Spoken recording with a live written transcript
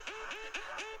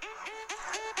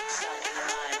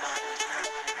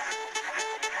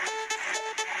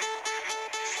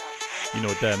You know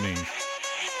what that means.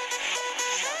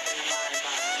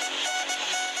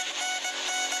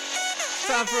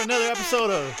 Time for another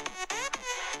episode of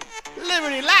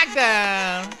Liberty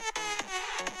Lockdown.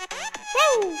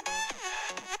 Woo!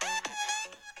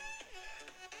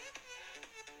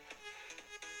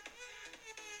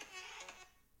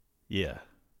 Yeah.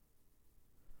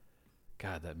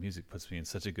 God, that music puts me in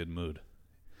such a good mood.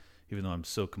 Even though I'm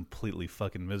so completely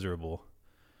fucking miserable.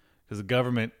 Because the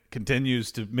government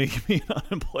continues to make me an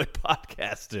unemployed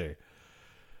podcaster.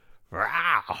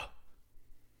 Wow.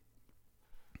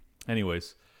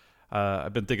 Anyways,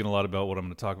 I've been thinking a lot about what I'm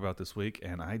going to talk about this week,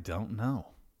 and I don't know.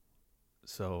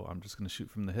 So I'm just going to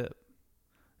shoot from the hip.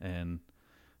 And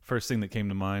first thing that came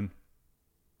to mind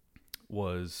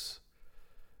was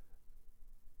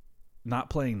not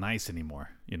playing nice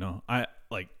anymore. You know, I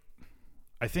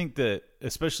think that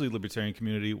especially libertarian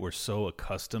community, we're so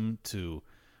accustomed to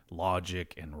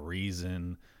logic and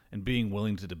reason and being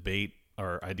willing to debate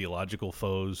our ideological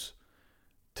foes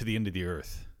to the end of the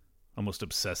earth, almost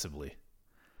obsessively.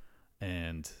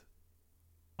 And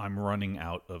I'm running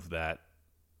out of that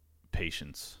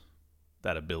patience,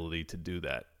 that ability to do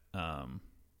that. I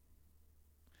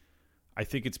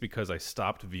think it's because I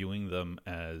stopped viewing them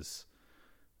as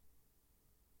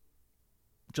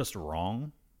just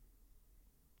wrong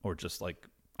or just like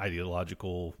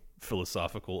ideological,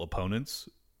 philosophical opponents,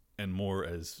 and more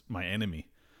as my enemy,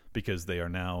 because they are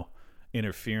now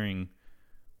interfering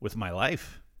with my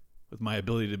life, with my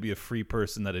ability to be a free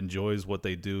person that enjoys what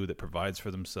they do, that provides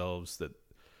for themselves, that,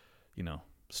 you know,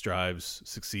 strives,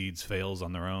 succeeds, fails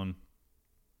on their own.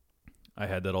 I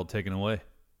had that all taken away.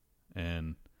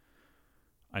 And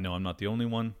I know I'm not the only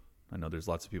one. I know there's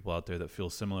lots of people out there that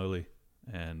feel similarly.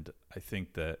 And I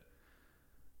think that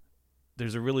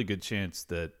there's a really good chance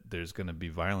that there's going to be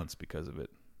violence because of it.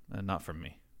 And not from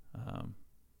me.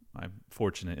 I'm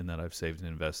fortunate in that I've saved and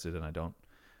invested, and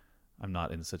I'm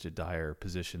not in such a dire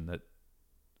position that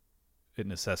it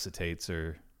necessitates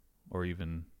or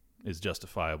even is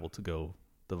justifiable to go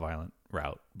the violent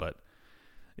route. But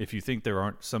if you think there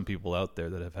aren't some people out there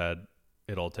that have had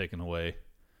it all taken away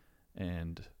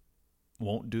and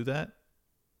won't do that,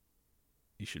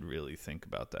 you should really think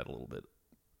about that a little bit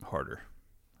harder.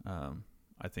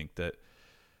 I think that,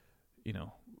 you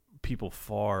know, people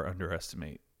far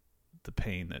underestimate the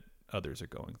pain that others are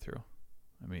going through.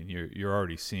 I mean, you're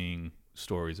already seeing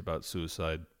stories about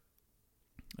suicide.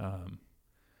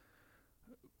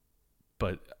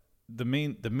 But the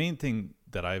main thing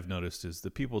that I've noticed is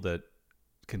the people that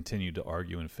continue to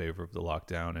argue in favor of the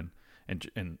lockdown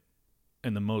and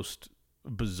in the most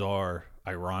bizarre,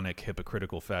 ironic,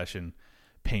 hypocritical fashion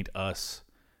paint us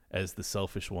as the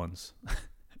selfish ones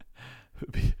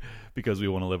because we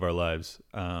want to live our lives.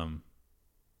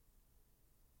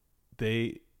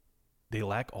 They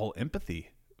lack all empathy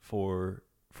for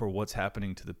what's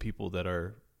happening to the people that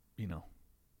are, you know,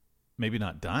 maybe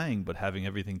not dying, but having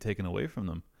everything taken away from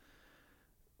them,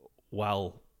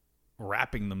 while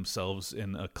wrapping themselves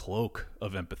in a cloak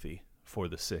of empathy for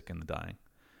the sick and the dying.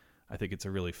 I think it's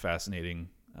a really fascinating,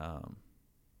 I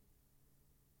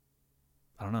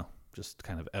don't know, just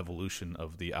kind of evolution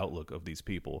of the outlook of these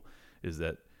people, is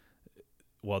that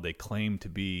while they claim to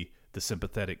be the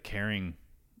sympathetic, caring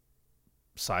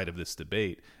side of this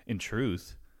debate, in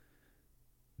truth,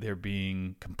 they're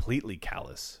being completely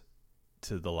callous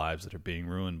to the lives that are being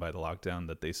ruined by the lockdown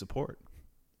that they support.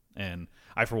 And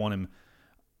I, for one, am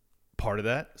part of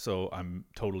that, so I'm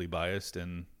totally biased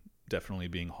and definitely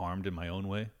being harmed in my own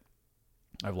way.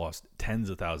 I've lost tens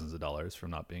of thousands of dollars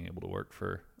from not being able to work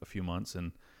for a few months,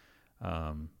 and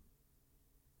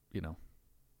you know,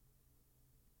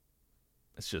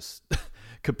 it's just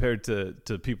compared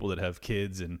to people that have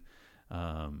kids and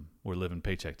we're living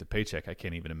paycheck to paycheck, I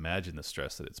can't even imagine the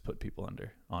stress that it's put people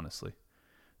under, honestly.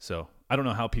 So I don't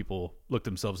know how people look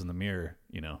themselves in the mirror,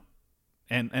 you know,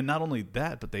 and not only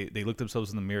that, but they look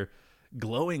themselves in the mirror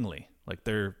glowingly, like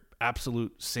they're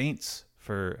absolute saints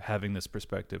for having this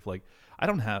perspective. Like I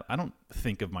don't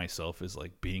think of myself as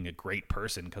like being a great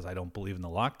person because I don't believe in the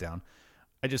lockdown.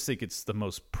 I just think it's the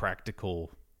most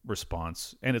practical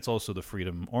response, and it's also the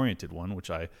freedom-oriented one, which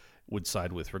I would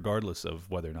side with regardless of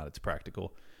whether or not it's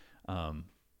practical.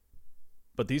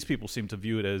 But these people seem to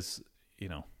view it as, you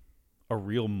know, a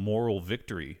real moral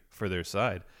victory for their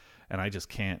side, and I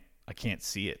can't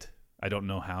see it. I don't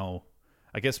know how.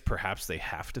 I guess perhaps they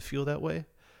have to feel that way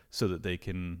so that they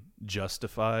can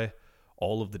justify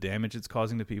all of the damage it's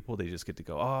causing to people. They just get to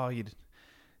go,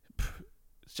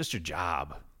 it's just your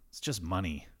job. It's just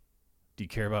money. Do you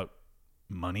care about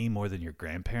money more than your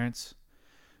grandparents?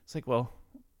 It's like, well,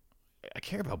 I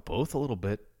care about both a little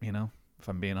bit, if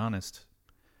I'm being honest.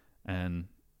 And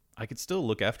I could still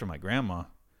look after my grandma,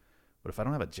 but if I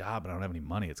don't have a job and I don't have any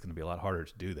money, it's going to be a lot harder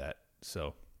to do that.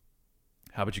 So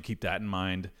how about you keep that in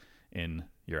mind in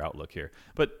your outlook here?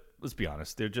 But let's be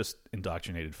honest, they're just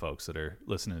indoctrinated folks that are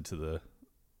listening to the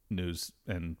news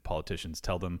and politicians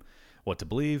tell them what to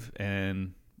believe,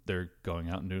 and they're going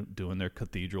out and doing their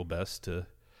cathedral best to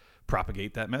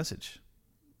propagate that message,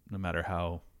 no matter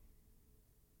how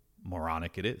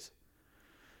moronic it is.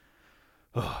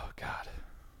 Oh, God.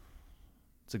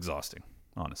 It's exhausting,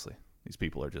 honestly. These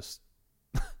people are just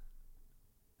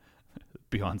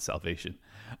beyond salvation.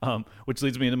 Which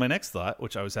leads me into my next thought,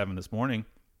 which I was having this morning,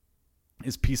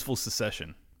 is peaceful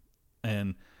secession.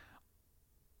 And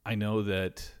I know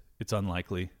that it's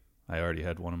unlikely. I already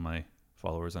had one of my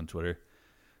followers on Twitter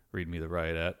read me the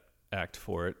riot act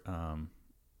for it,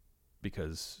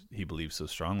 because he believes so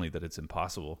strongly that it's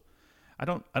impossible. I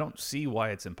don't see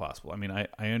why it's impossible. I mean, I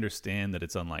understand that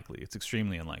it's unlikely. It's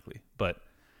extremely unlikely. But,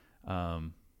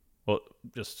 well,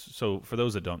 just so for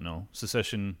those that don't know,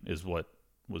 secession is what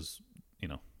was,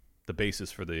 the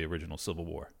basis for the original Civil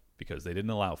War, because they didn't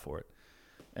allow for it.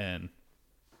 And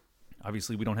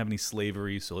obviously we don't have any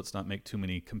slavery, so let's not make too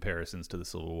many comparisons to the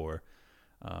Civil War.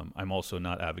 I'm also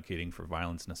not advocating for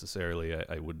violence necessarily.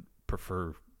 I would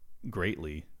prefer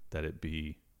greatly that it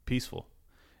be peaceful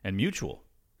and mutual.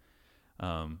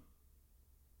 But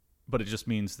it just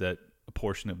means that a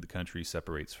portion of the country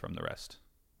separates from the rest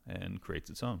and creates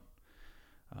its own.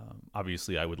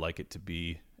 Obviously, I would like it to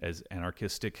be as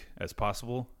anarchistic as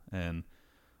possible and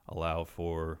allow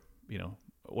for,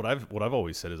 what I've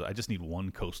always said is I just need one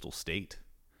coastal state.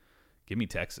 Give me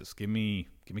Texas. Give me.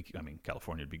 I mean,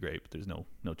 California would be great, but there's no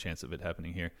chance of it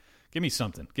happening here. Give me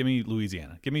something. Give me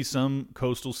Louisiana. Give me some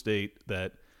coastal state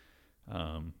that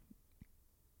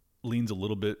leans a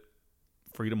little bit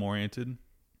freedom-oriented.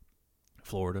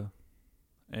 Florida,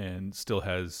 and still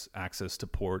has access to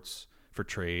ports for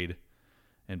trade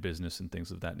and business and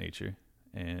things of that nature,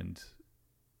 and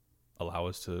allow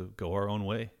us to go our own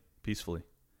way peacefully.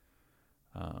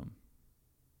 And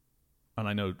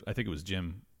I think it was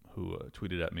Jim who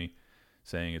tweeted at me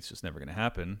saying it's just never going to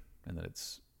happen and that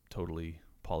it's totally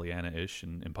Pollyanna-ish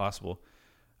and impossible.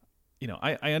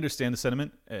 I understand the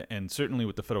sentiment, and certainly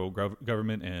with the federal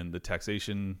government and the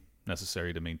taxation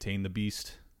necessary to maintain the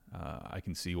beast, I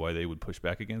can see why they would push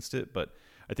back against it. But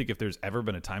I think if there's ever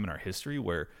been a time in our history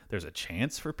where there's a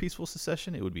chance for peaceful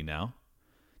secession, it would be now.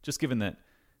 Just given that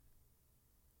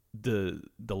the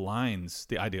lines,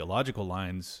 the ideological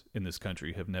lines in this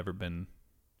country have never been,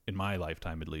 in my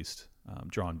lifetime at least,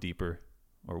 drawn deeper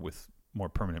or with more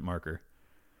permanent marker.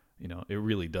 It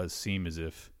really does seem as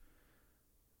if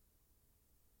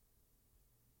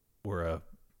we're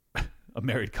a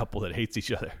married couple that hates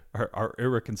each other. Our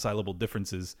irreconcilable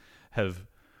differences have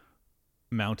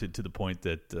mounted to the point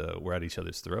that we're at each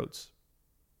other's throats,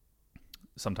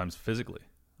 sometimes physically.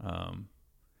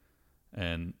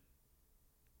 And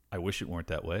I wish it weren't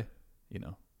that way,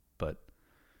 but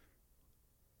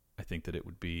I think that it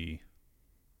would be,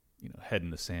 head in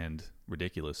the sand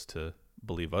ridiculous to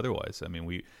believe otherwise. I mean,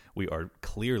 we are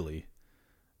clearly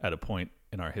at a point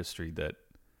in our history that,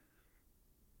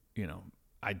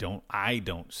 I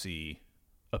don't see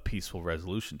a peaceful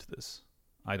resolution to this.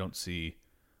 I don't see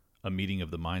a meeting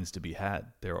of the minds to be had.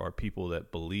 There are people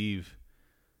that believe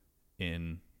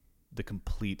in the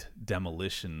complete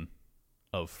demolition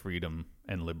of freedom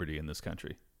and liberty in this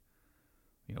country.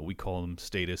 We call them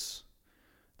statists.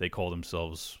 They call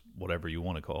themselves whatever you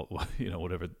want to call,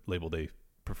 whatever label they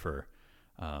prefer.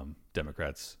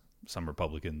 Democrats, some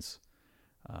Republicans,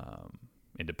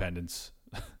 independents,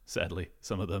 sadly,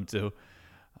 some of them too.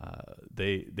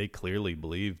 They clearly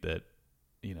believe that,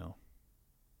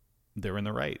 they're in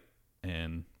the right.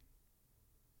 And,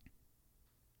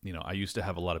 I used to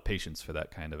have a lot of patience for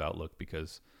that kind of outlook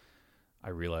because I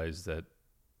realized that,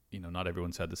 not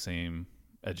everyone's had the same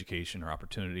education or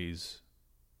opportunities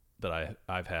that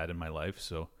I've had in my life.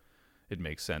 So it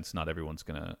makes sense. Not everyone's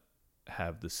going to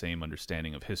have the same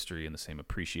understanding of history and the same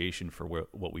appreciation for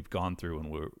what we've gone through and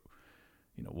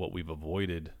what we've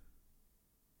avoided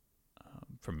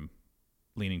from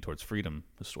leaning towards freedom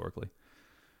historically.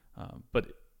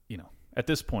 But, at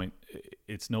this point,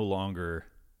 it's no longer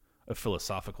a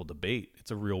philosophical debate.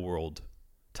 It's a real world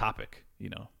topic.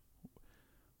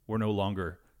 We're no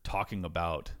longer talking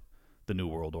about the New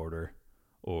World Order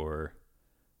or,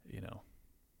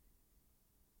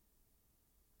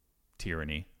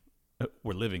 tyranny.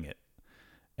 We're living it.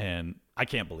 And I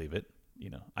can't believe it.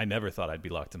 I never thought I'd be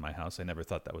locked in my house. I never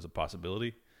thought that was a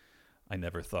possibility. I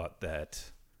never thought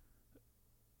that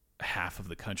half of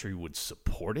the country would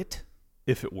support it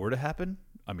if it were to happen.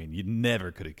 I mean, you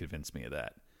never could have convinced me of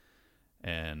that.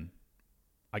 And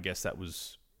I guess that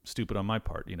was stupid on my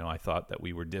part. You know, I thought that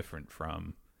we were different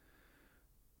from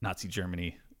Nazi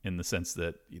Germany in the sense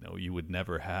that, you know, you would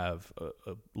never have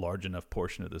a large enough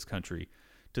portion of this country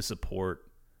to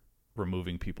support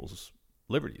removing people's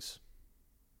liberties.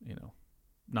 You know,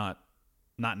 not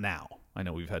now. I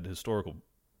know we've had historical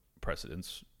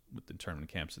precedents with internment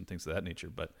camps and things of that nature,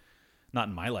 but not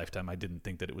in my lifetime. I didn't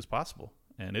think that it was possible,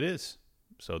 and it is.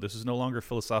 So this is no longer a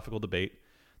philosophical debate.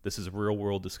 This is a real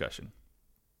world discussion.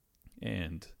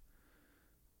 And,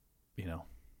 you know,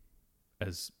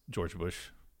 as George Bush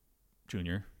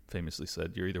Jr. famously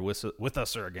said, you're either with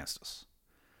us or against us.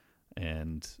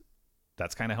 And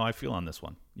that's kind of how I feel on this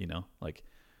one. You know, like,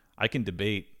 I can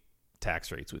debate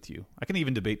tax rates with you. I can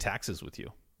even debate taxes with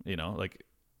you. You know, like,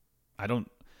 I don't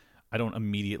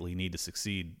immediately need to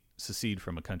secede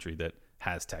from a country that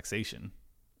has taxation.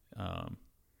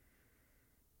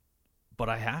 But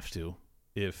I have to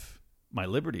if my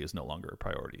liberty is no longer a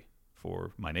priority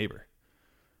for my neighbor.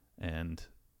 And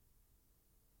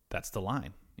that's the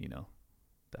line, you know.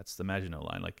 That's the Maginot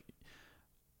line. Like,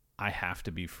 I have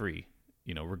to be free,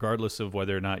 you know, regardless of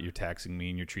whether or not you're taxing me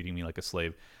and you're treating me like a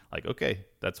slave. Like, okay,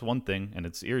 that's one thing and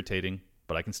it's irritating,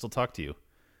 but I can still talk to you.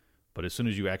 But as soon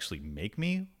as you actually make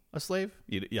me a slave,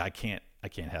 I can't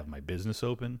have my business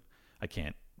open. I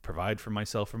can't provide for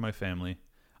myself or my family.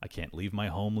 I can't leave my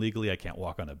home legally. I can't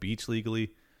walk on a beach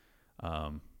legally.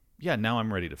 Now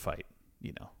I'm ready to fight.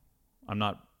 You know,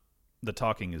 the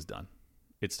talking is done.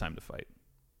 It's time to fight.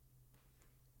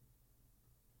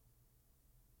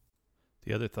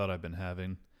 The other thought I've been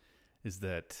having is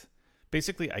that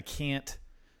basically I can't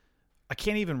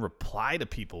even reply to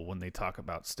people when they talk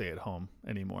about stay at home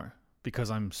anymore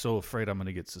because I'm so afraid I'm going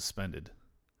to get suspended.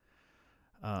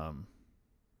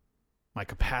 My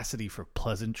capacity for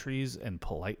pleasantries and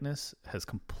politeness has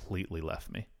completely left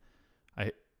me.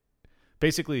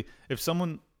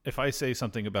 If I say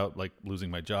something about like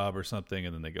losing my job or something,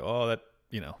 and then they go, "Oh, that,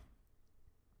 you know,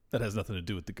 that has nothing to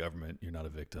do with the government. You're not a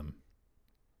victim."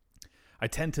 I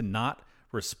tend to not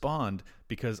respond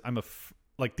because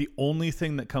like the only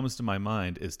thing that comes to my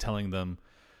mind is telling them,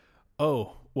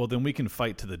 "Oh, well then we can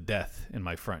fight to the death in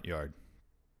my front yard."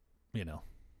 You know,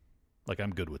 like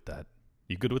I'm good with that.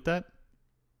 You good with that?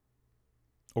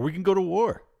 Or we can go to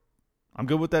war. I'm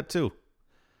good with that too.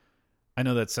 I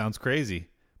know that sounds crazy,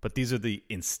 but these are the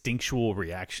instinctual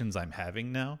reactions I'm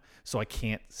having now, so I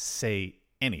can't say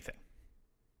anything.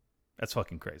 That's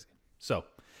fucking crazy. So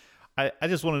I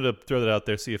just wanted to throw that out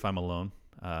there, see if I'm alone.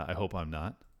 I hope I'm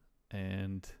not.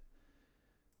 And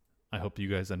I hope you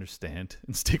guys understand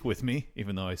and stick with me,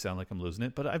 even though I sound like I'm losing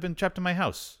it. But I've been trapped in my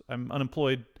house. I'm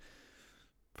unemployed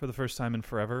for the first time in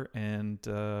forever, and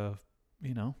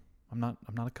you know, I'm not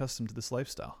accustomed to this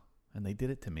lifestyle, and they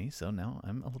did it to me, so now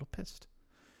I'm a little pissed.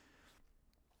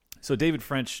 So David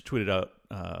French tweeted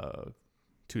out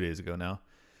 2 days ago now,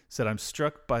 said, "I'm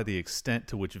struck by the extent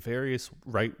to which various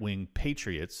right-wing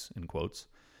patriots, in quotes,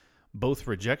 both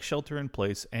reject shelter in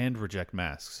place and reject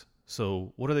masks.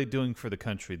 So what are they doing for the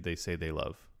country they say they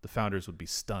love? The founders would be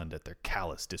stunned at their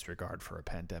callous disregard for a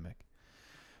pandemic."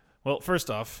 Well, first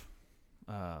off,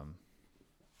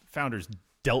 founders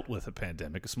dealt with a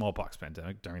pandemic, a smallpox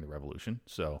pandemic, during the revolution.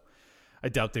 So I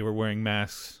doubt they were wearing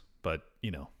masks, but,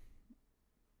 you know,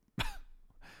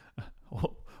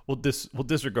 we'll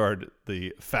disregard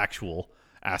the factual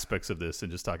aspects of this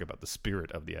and just talk about the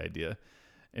spirit of the idea.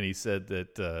 And he said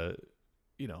that,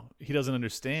 you know, he doesn't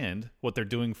understand what they're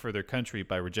doing for their country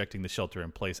by rejecting the shelter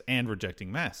in place and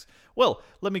rejecting masks. Well,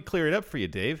 let me clear it up for you,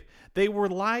 Dave. They were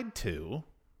lied to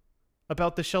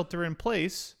about the shelter in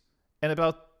place and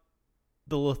about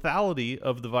the lethality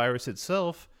of the virus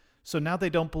itself, so now they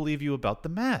don't believe you about the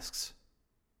masks.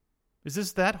 Is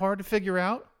this that hard to figure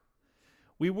out?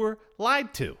 We were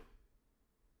lied to.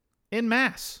 En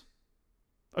masse.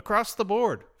 Across the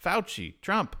board. Fauci,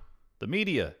 Trump, the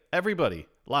media, everybody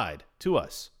lied to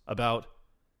us about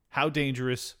how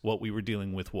dangerous what we were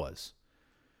dealing with was.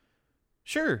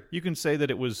 Sure, you can say that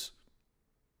it was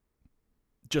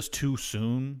just too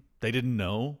soon. They didn't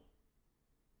know.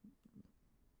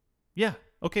 Yeah,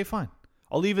 okay, fine.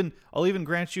 I'll even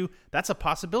grant you that's a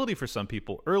possibility for some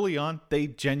people. Early on, they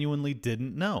genuinely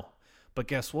didn't know. But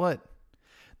guess what?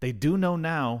 They do know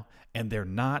now, and they're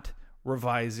not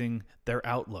revising their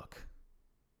outlook.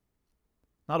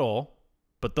 Not all,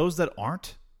 but those that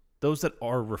aren't, those that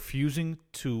are refusing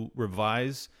to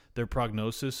revise their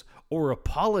prognosis or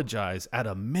apologize at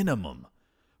a minimum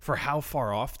for how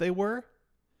far off they were,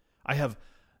 I have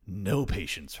no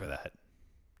patience for that.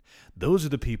 Those are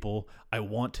the people I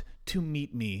want to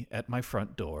meet me at my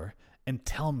front door and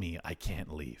tell me I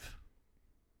can't leave.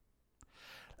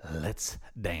 Let's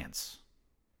dance.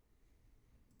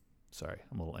 Sorry,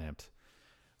 I'm a little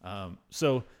amped.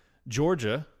 So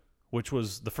Georgia, which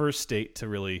was the first state to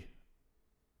really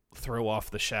throw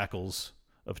off the shackles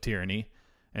of tyranny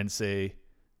and say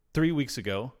 3 weeks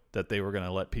ago that they were going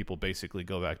to let people basically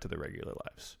go back to their regular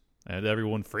lives. And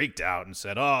everyone freaked out and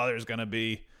said, oh, there's going to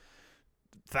be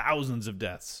thousands of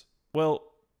deaths. Well,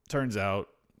 turns out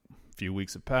a few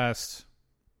weeks have passed.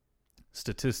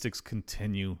 Statistics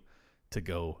continue to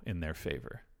go in their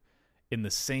favor, in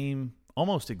the same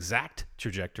almost exact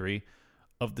trajectory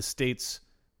of the states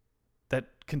that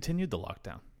continued the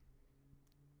lockdown,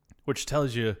 which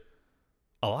tells you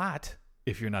a lot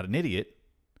if you're not an idiot,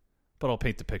 but I'll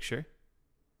paint the picture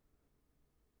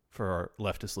for our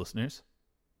leftist listeners.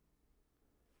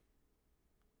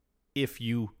 If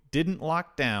you didn't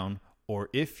lock down, or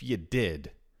if you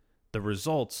did, the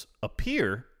results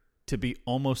appear to be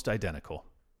almost identical.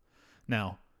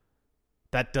 Now,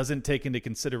 that doesn't take into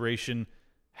consideration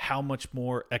how much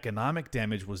more economic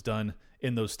damage was done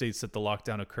in those states that the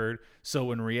lockdown occurred.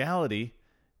 So in reality,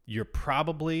 you're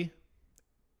probably,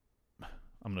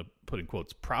 I'm going to put in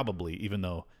quotes, probably, even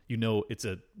though you know it's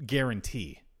a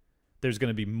guarantee, there's going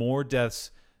to be more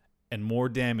deaths and more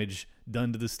damage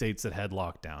done to the states that had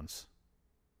lockdowns.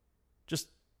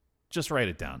 Just write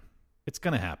it down. It's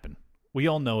going to happen. We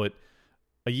all know it.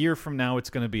 A year from now, it's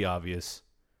going to be obvious.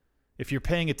 If you're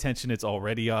paying attention, it's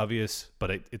already obvious,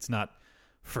 but it's not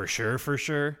for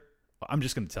sure. I'm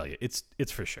just going to tell you,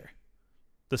 it's for sure.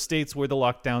 The states where the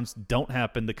lockdowns don't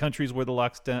happen, the countries where the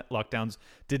lockdowns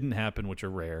didn't happen, which are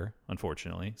rare,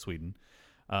 unfortunately, Sweden,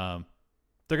 they're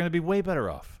going to be way better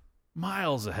off,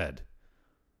 miles ahead.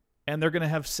 And they're going to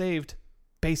have saved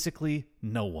basically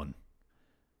no one.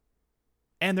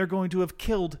 And they're going to have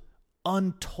killed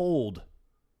untold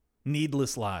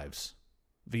needless lives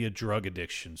via drug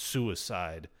addiction,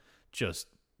 suicide, just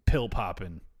pill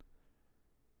popping.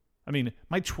 I mean,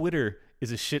 my Twitter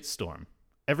is a shitstorm.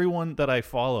 Everyone that I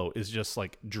follow is just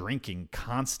like drinking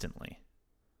constantly.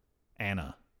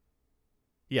 Anna.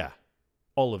 Yeah.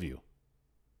 All of you.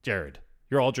 Jared.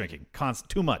 You're all drinking.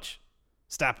 Too much.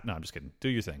 Stop. No, I'm just kidding. Do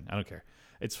your thing. I don't care.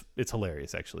 It's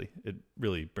hilarious, actually. It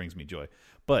really brings me joy.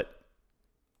 But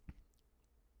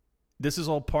this is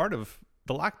all part of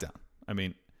the lockdown. I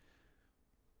mean,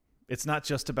 it's not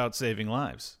just about saving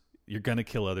lives. You're going to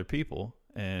kill other people,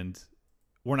 and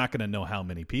we're not going to know how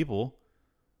many people,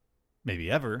 maybe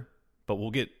ever, but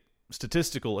we'll get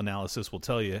statistical analysis will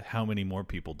tell you how many more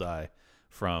people die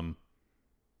from,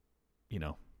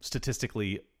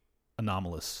 statistically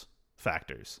anomalous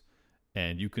factors.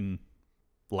 And you can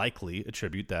likely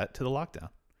attribute that to the lockdown.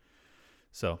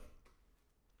 So,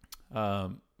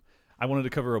 I wanted to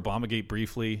cover Obamagate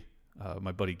briefly.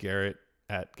 My buddy Garrett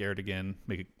at Garrett Again,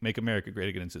 Make America Great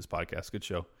Again, is his podcast. Good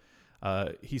show.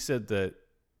 He said that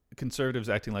conservatives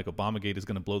acting like Obamagate is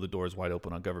going to blow the doors wide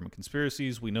open on government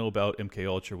conspiracies. We know about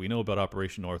MKUltra. We know about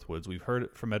Operation Northwoods. We've heard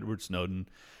it from Edward Snowden.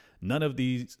 None of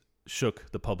these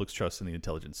shook the public's trust in the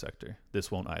intelligence sector.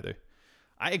 This won't either.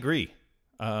 I agree.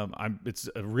 It's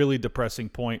a really depressing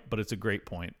point, but it's a great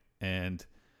point. And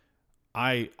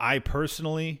I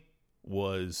personally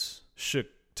was shook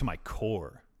to my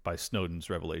core by Snowden's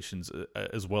revelations,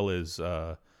 as well as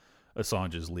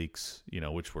Assange's leaks,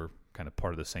 which were kind of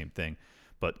part of the same thing.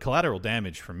 But collateral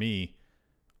damage for me,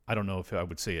 I don't know if I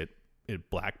would say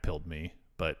it blackpilled me,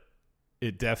 but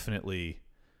it definitely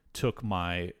took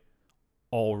my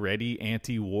already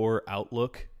anti-war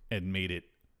outlook and made it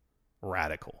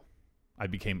radical. I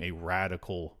became a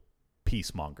radical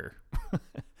peacemonger,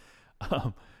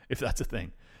 if that's a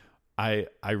thing. I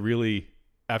really,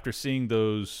 after seeing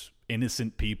those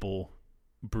innocent people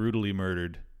brutally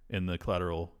murdered in the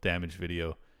collateral damage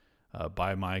video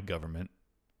by my government,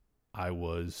 I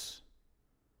was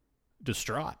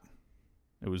distraught.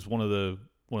 It was one of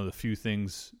the few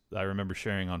things I remember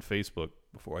sharing on Facebook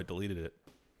before I deleted it.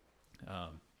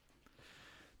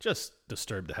 Just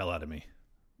disturbed the hell out of me.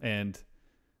 And,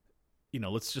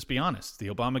 let's just be honest. The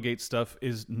Obamagate stuff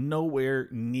is nowhere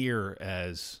near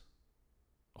as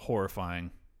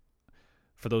horrifying.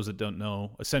 For those that don't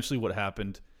know, essentially what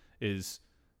happened is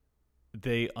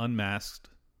they unmasked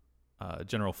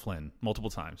General Flynn multiple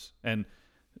times. And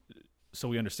so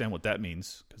we understand what that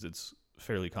means, because it's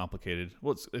fairly complicated.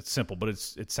 Well, it's simple, but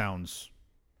it sounds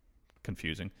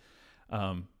confusing.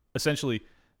 Essentially,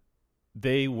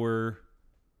 they were,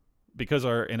 because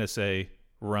our NSA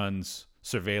runs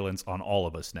surveillance on all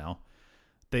of us now,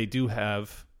 they do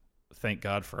have, thank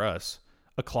God for us,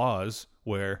 a clause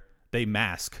where they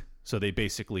mask So they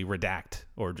basically redact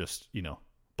or just,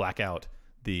 black out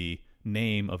the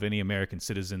name of any American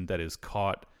citizen that is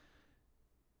caught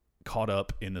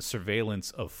up in the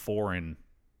surveillance of foreign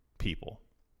people.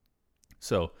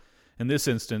 So in this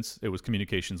instance, it was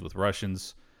communications with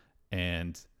Russians,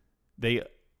 and they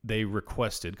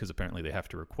requested, because apparently they have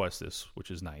to request this, which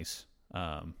is nice,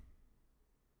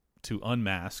 to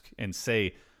unmask and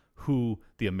say who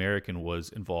the American was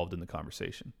involved in the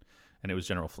conversation. And it was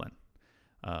General Flynn.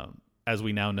 As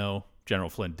we now know, General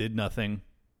Flynn did nothing.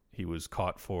 He was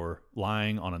caught for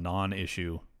lying on a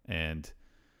non-issue, and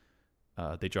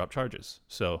they dropped charges.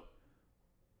 So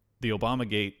the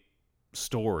Obamagate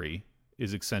story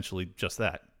is essentially just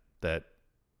that,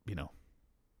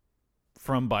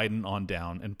 from Biden on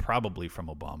down, and probably from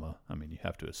Obama, I mean, you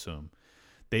have to assume,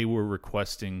 they were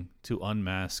requesting to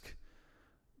unmask,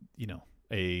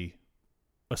 a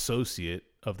associate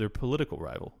of their political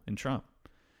rival in Trump.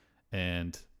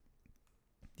 And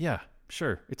yeah,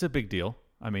 sure, it's a big deal.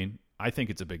 I mean, I think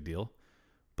it's a big deal,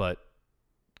 but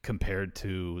compared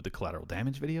to the collateral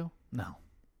damage video, no.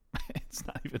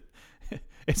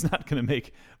 It's not going to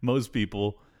make most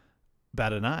people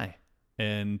bat an eye.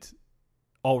 And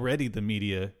already the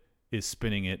media is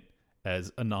spinning it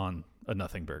as a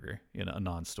nothing burger, a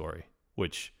non-story,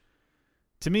 which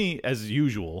to me, as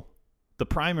usual, the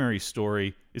primary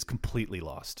story is completely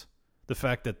lost. The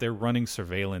fact that they're running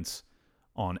surveillance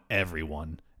on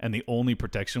everyone, and the only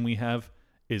protection we have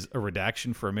is a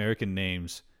redaction for American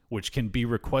names, which can be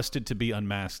requested to be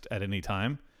unmasked at any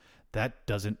time, that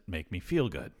doesn't make me feel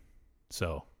good.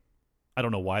 So I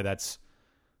don't know why that's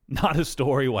not a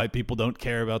story, why people don't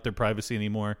care about their privacy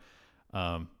anymore.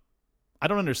 I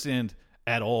don't understand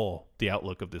at all the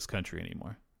outlook of this country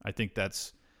anymore. I think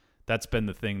that's been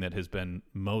the thing that has been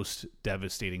most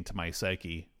devastating to my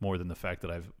psyche, more than the fact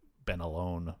that I've been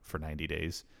alone for 90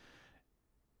 days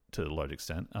to a large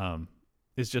extent.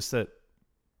 It's just that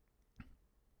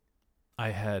I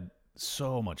had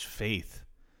so much faith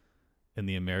in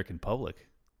the American public.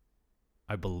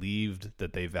 I believed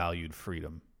that they valued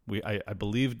freedom. I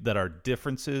believed that our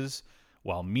differences,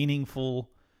 while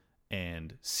meaningful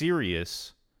and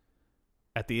serious,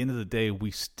 at the end of the day,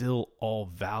 we still all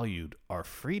valued our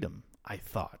freedom, I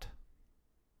thought.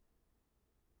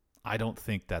 I don't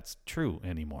think that's true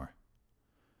anymore.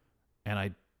 And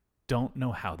I don't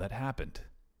know how that happened.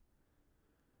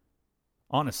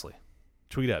 Honestly,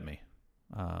 tweet at me,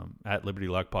 at Liberty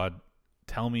Lock Pod.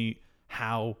 Tell me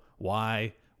how,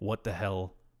 why, what the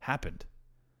hell happened.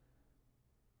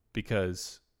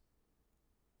 Because,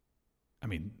 I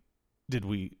mean,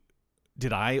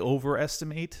 did I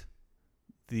overestimate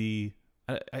the,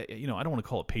 I don't want to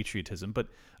call it patriotism, but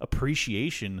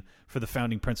appreciation for the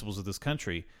founding principles of this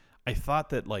country? I thought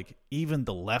that, even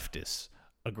the leftists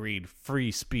agreed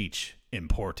free speech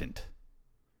important.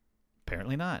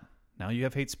 Apparently not. Now you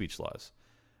have hate speech laws.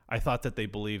 I thought that they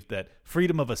believed that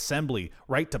freedom of assembly,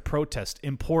 right to protest,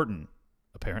 important.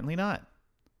 Apparently not.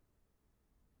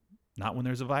 Not when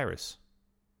there's a virus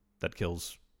that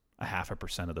kills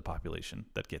 0.5% of the population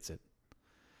that gets it.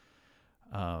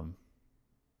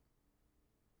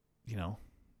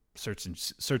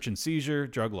 Search and seizure,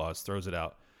 drug laws, throws it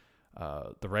out.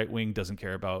 The right wing doesn't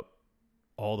care about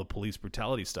all the police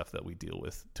brutality stuff that we deal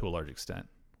with to a large extent,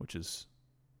 which is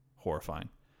horrifying.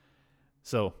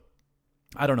 So,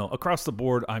 I don't know. Across the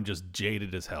board, I'm just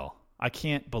jaded as hell. I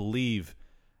can't believe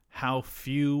how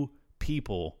few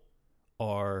people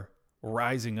are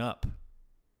rising up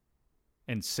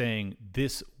and saying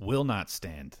this will not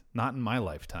stand, not in my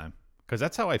lifetime. Because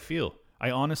that's how I feel.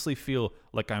 I honestly feel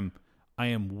like I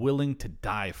am willing to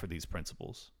die for these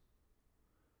principles.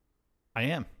 I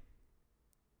am.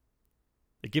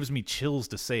 It gives me chills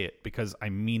to say it because I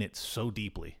mean it so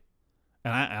deeply.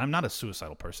 And I'm not a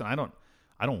suicidal person. I don't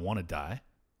want to die.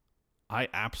 I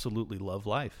absolutely love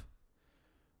life.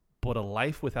 But a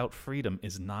life without freedom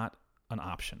is not an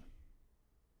option.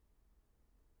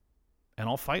 And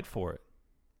I'll fight for it.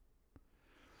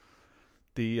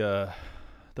 The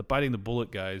biting the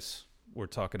bullet guys were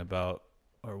talking about,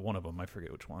 or one of them, I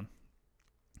forget which one,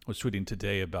 was tweeting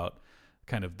today about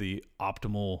kind of the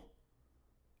optimal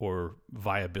or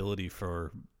viability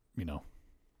for,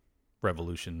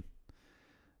 revolution.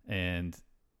 And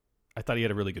I thought he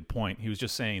had a really good point. He was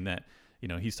just saying that,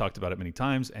 he's talked about it many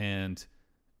times, and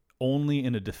only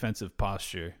in a defensive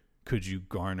posture could you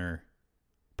garner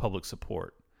public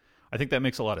support. I think that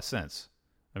makes a lot of sense.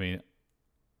 I mean,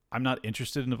 I'm not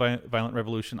interested in a violent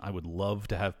revolution. I would love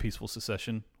to have peaceful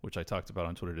secession, which I talked about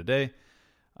on Twitter today.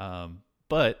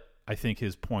 But I think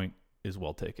his point is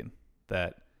well taken.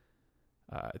 That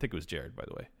I think it was Jared, by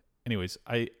the way. Anyways,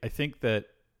 I think that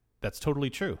that's totally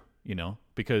true.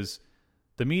 because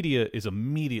the media is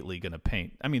immediately going to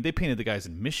paint. I mean, they painted the guys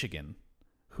in Michigan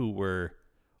who were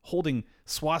holding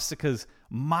swastikas,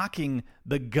 mocking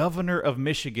the governor of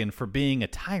Michigan for being a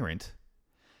tyrant.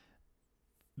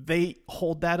 They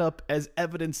hold that up as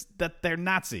evidence that they're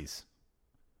Nazis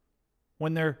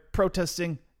when they're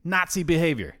protesting Nazi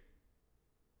behavior.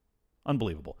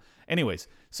 Unbelievable. Anyways,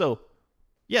 so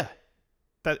yeah,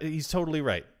 he's totally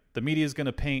right. The media is going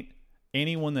to paint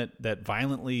anyone that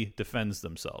violently defends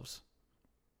themselves.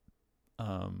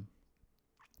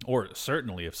 Or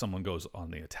certainly if someone goes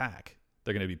on the attack,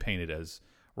 they're going to be painted as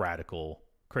radical,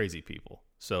 crazy people.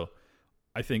 So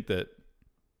I think that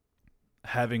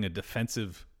having a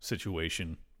defensive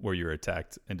situation where you're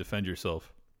attacked and defend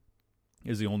yourself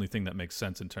is the only thing that makes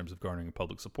sense in terms of garnering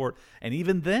public support. And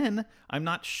even then, I'm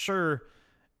not sure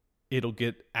it'll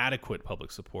get adequate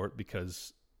public support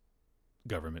because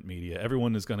government media,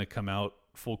 everyone is going to come out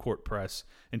full court press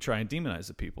and try and demonize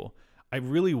the people. I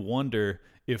really wonder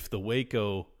if the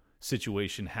Waco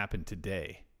situation happened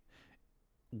today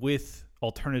with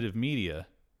alternative media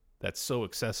that's so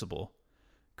accessible.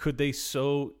 Could they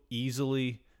so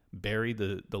easily bury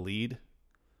the lead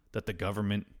that the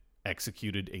government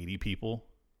executed 80 people?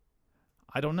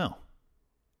 I don't know.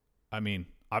 I mean,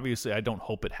 obviously, I don't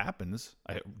hope it happens.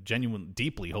 I genuinely,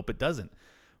 deeply hope it doesn't.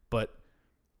 But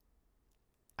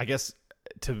I guess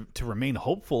to remain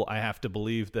hopeful, I have to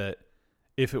believe that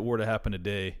if it were to happen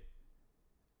today,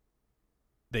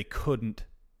 they couldn't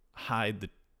hide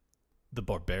the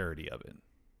barbarity of it.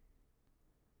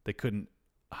 They couldn't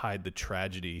hide the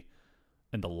tragedy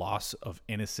and the loss of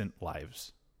innocent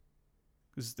lives.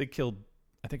 Because they killed,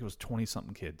 I think it was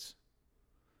 20-something kids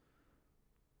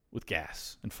with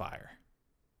gas and fire.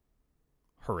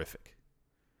 Horrific.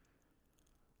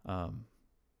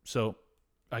 So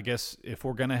I guess if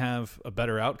we're going to have a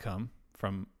better outcome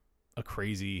from a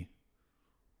crazy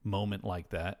moment like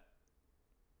that,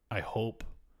 I hope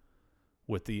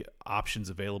with the options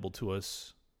available to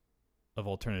us of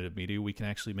alternative media, we can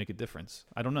actually make a difference.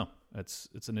 I don't know. It's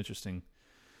an interesting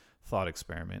thought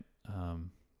experiment.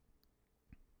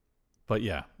 But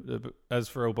yeah, as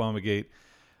for Obamagate,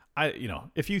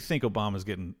 if you think Obama's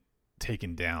getting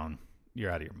taken down,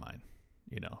 you're out of your mind.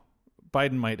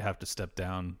 Biden might have to step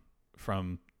down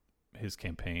from his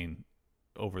campaign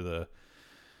over the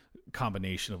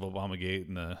combination of Obamagate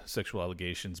and the sexual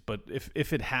allegations. But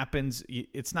if it happens,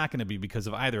 it's not going to be because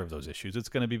of either of those issues. It's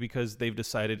going to be because they've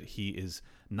decided he is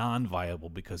non-viable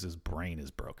because his brain is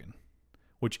broken,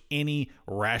 which any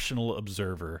rational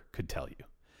observer could tell you.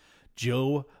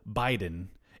 Joe Biden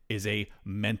is a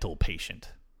mental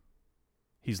patient.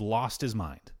 He's lost his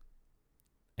mind.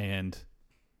 And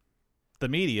the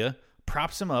media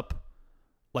props him up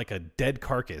like a dead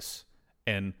carcass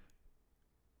and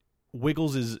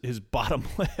wiggles his bottom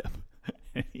lip.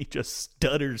 And he just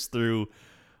stutters through.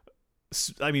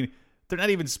 I mean, they're not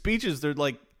even speeches. They're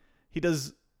like, he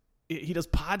does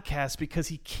podcasts because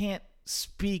he can't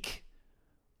speak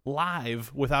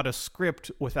live without a script,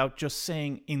 without just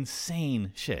saying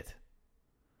insane shit.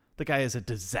 The guy is a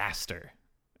disaster.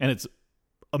 And it's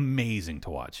amazing to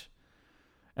watch.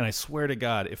 And I swear to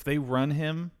God, if they run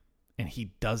him and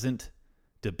he doesn't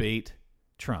debate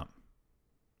Trump,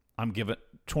 I'm giving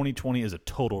 2020 is a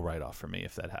total write-off for me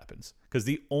if that happens. Because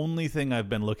the only thing I've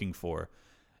been looking for,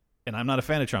 and I'm not a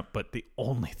fan of Trump, but the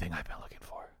only thing I've been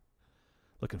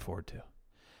looking forward to,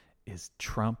 is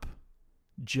Trump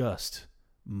just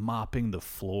mopping the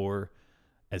floor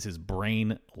as his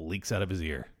brain leaks out of his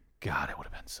ear. God, it would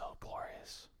have been so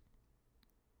glorious.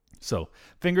 So,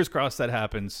 fingers crossed that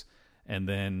happens. And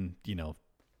then,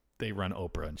 they run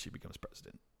Oprah and she becomes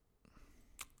president.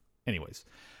 Anyways,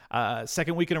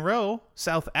 second week in a row,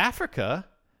 South Africa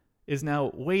is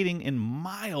now waiting in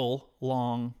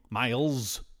miles-long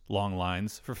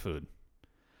lines for food,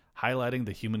 highlighting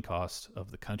the human cost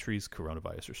of the country's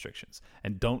coronavirus restrictions.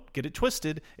 And don't get it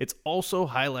twisted, it's also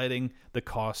highlighting the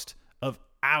cost of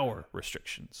our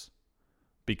restrictions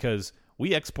because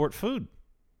we export food.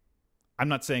 I'm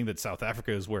not saying that South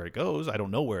Africa is where it goes. I don't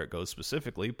know where it goes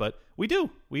specifically, but we do.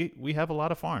 We have a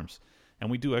lot of farms, and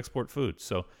we do export food.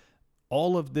 So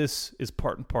all of this is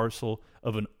part and parcel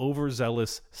of an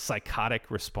overzealous, psychotic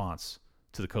response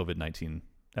to the COVID-19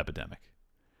 epidemic.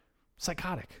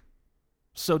 Psychotic.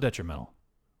 So detrimental.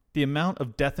 The amount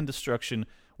of death and destruction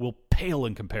will pale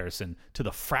in comparison to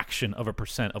the fraction of a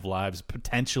percent of lives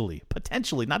potentially,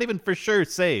 not even for sure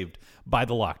saved by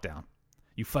the lockdown.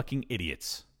 You fucking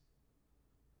idiots.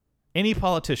 Any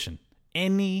politician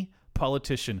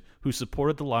who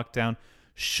supported the lockdown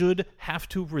should have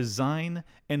to resign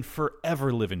and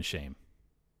forever live in shame.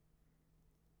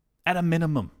 At a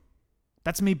minimum.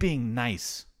 That's me being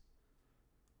nice.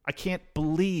 I can't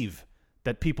believe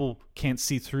that people can't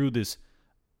see through this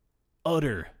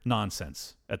utter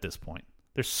nonsense at this point.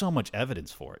 There's so much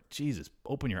evidence for it. Jesus,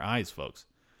 open your eyes, folks.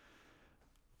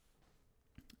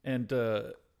 And,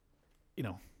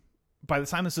 by the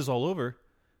time this is all over,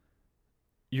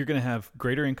 you're going to have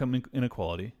greater income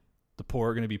inequality. The poor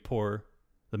are going to be poorer.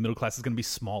 The middle class is going to be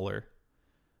smaller.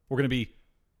 We're going to be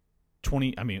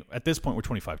at this point, we're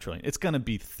 25 trillion. It's going to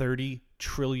be 30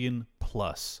 trillion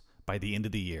plus by the end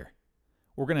of the year.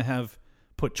 We're going to have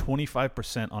put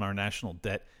 25% on our national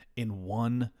debt in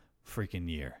one freaking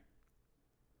year.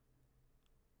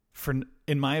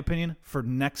 In my opinion, for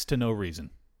next to no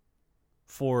reason.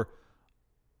 For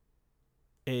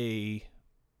a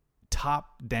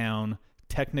top-down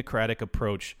technocratic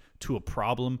approach to a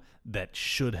problem that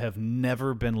should have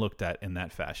never been looked at in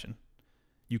that fashion.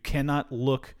 You cannot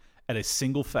look at a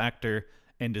single factor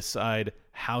and decide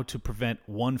how to prevent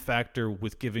one factor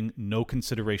with giving no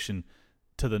consideration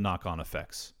to the knock-on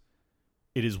effects.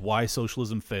 It is why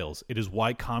socialism fails. It is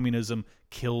why communism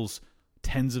kills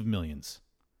tens of millions.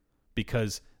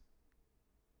 Because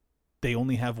they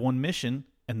only have one mission,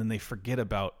 and then they forget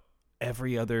about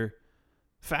every other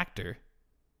factor,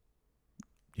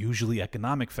 usually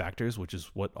economic factors, which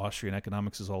is what Austrian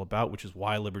economics is all about, which is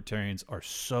why libertarians are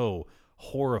so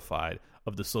horrified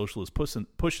of the socialist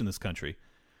push in this country.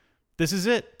 This is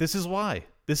it. This is why.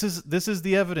 This is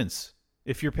the evidence,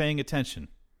 if you're paying attention.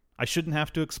 I shouldn't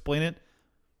have to explain it,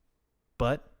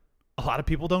 but a lot of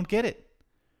people don't get it.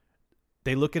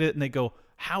 They look at it and they go,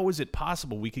 how is it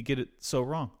possible we could get it so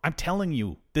wrong? I'm telling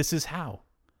you, this is how.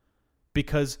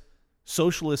 Because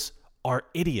socialists are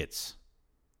idiots.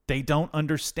 They don't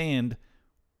understand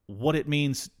what it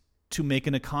means to make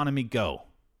an economy go.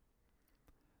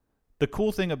 The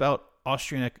cool thing about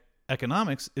Austrian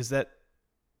economics is that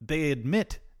they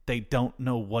admit they don't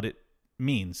know what it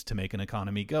means to make an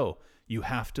economy go. You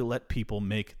have to let people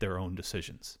make their own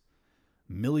decisions.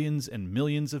 Millions and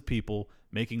millions of people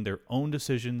making their own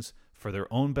decisions for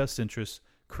their own best interests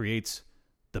creates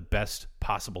the best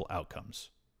possible outcomes.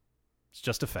 It's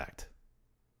just a fact.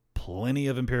 Plenty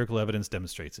of empirical evidence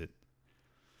demonstrates it.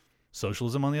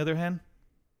 Socialism, on the other hand,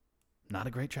 not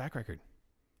a great track record.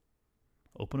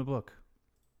 Open a book.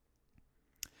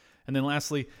 And then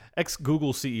lastly,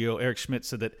 ex-Google CEO Eric Schmidt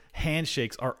said that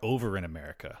handshakes are over in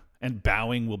America and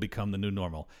bowing will become the new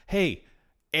normal. Hey,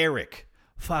 Eric,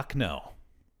 fuck no.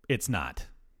 It's not.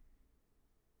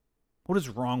 What is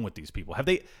wrong with these people? Have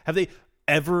they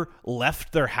ever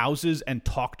left their houses and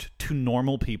talked to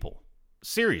normal people?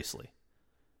 Seriously.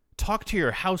 Talk to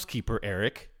your housekeeper,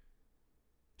 Eric.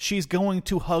 She's going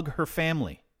to hug her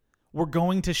family. We're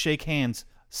going to shake hands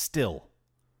still.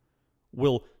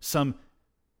 Will some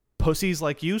pussies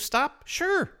like you stop?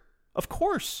 Sure, of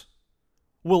course.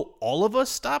 Will all of us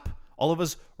stop? All of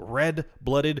us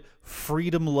red-blooded,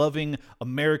 freedom-loving,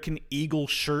 American Eagle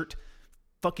shirt,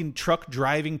 fucking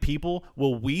truck-driving people,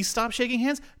 will we stop shaking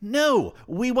hands? No,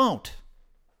 we won't.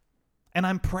 And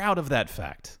I'm proud of that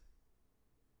fact.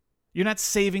 You're not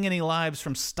saving any lives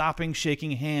from stopping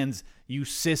shaking hands, you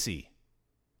sissy.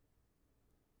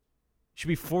 Should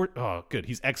be oh, good.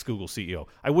 He's ex-Google CEO.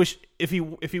 I wish if he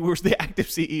was the active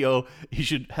CEO, he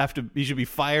should be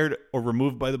fired or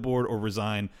removed by the board or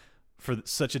resign for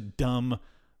such a dumb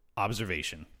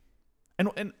observation.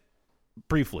 And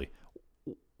briefly,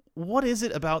 what is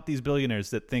it about these billionaires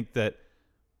that think that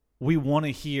we want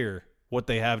to hear what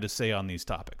they have to say on these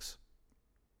topics?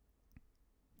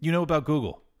 You know about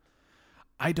Google.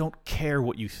 I don't care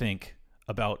what you think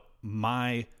about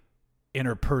my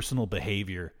interpersonal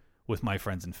behavior with my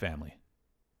friends and family.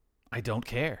 I don't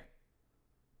care.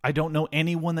 I don't know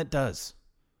anyone that does.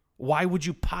 Why would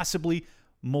you possibly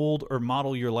mold or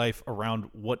model your life around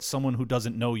what someone who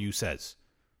doesn't know you says?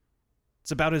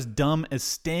 It's about as dumb as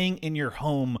staying in your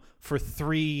home for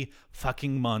 3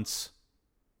 fucking months.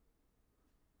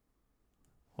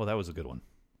 Well, that was a good one.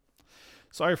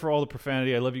 Sorry for all the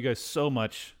profanity. I love you guys so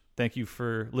much. Thank you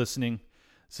for listening.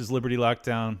 This is Liberty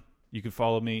Lockdown. You can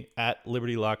follow me at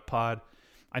Liberty Lock Pod.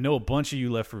 I know a bunch of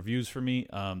you left reviews for me.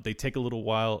 They take a little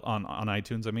while on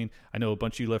iTunes. I know a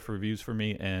bunch of you left reviews for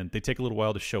me, and they take a little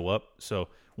while to show up. So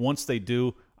once they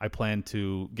do, I plan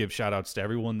to give shout-outs to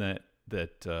everyone that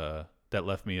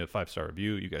left me a 5-star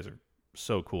review. You guys are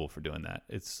so cool for doing that.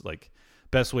 It's like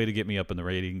best way to get me up in the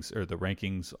ratings or the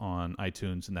rankings on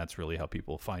iTunes, and that's really how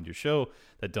people find your show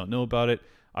that don't know about it.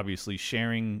 Obviously,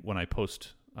 sharing when I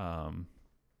post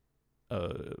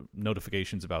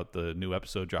notifications about the new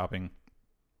episode dropping.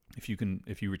 If you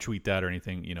retweet that or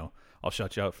anything, I'll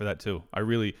shout you out for that too.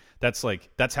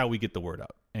 That's how we get the word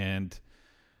out. And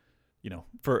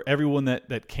for everyone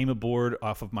that came aboard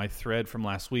off of my thread from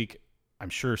last week, I'm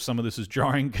sure some of this is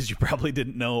jarring because you probably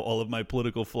didn't know all of my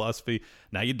political philosophy.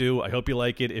 Now you do. I hope you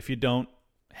like it. If you don't,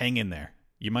 hang in there.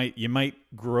 You might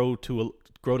grow to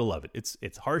love it.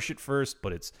 It's harsh at first,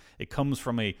 but it comes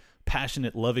from a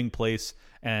passionate, loving place,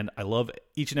 and I love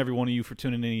each and every one of you for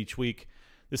tuning in each week.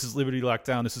 This is Liberty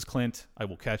Lockdown. This is Clint. I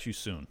will catch you soon.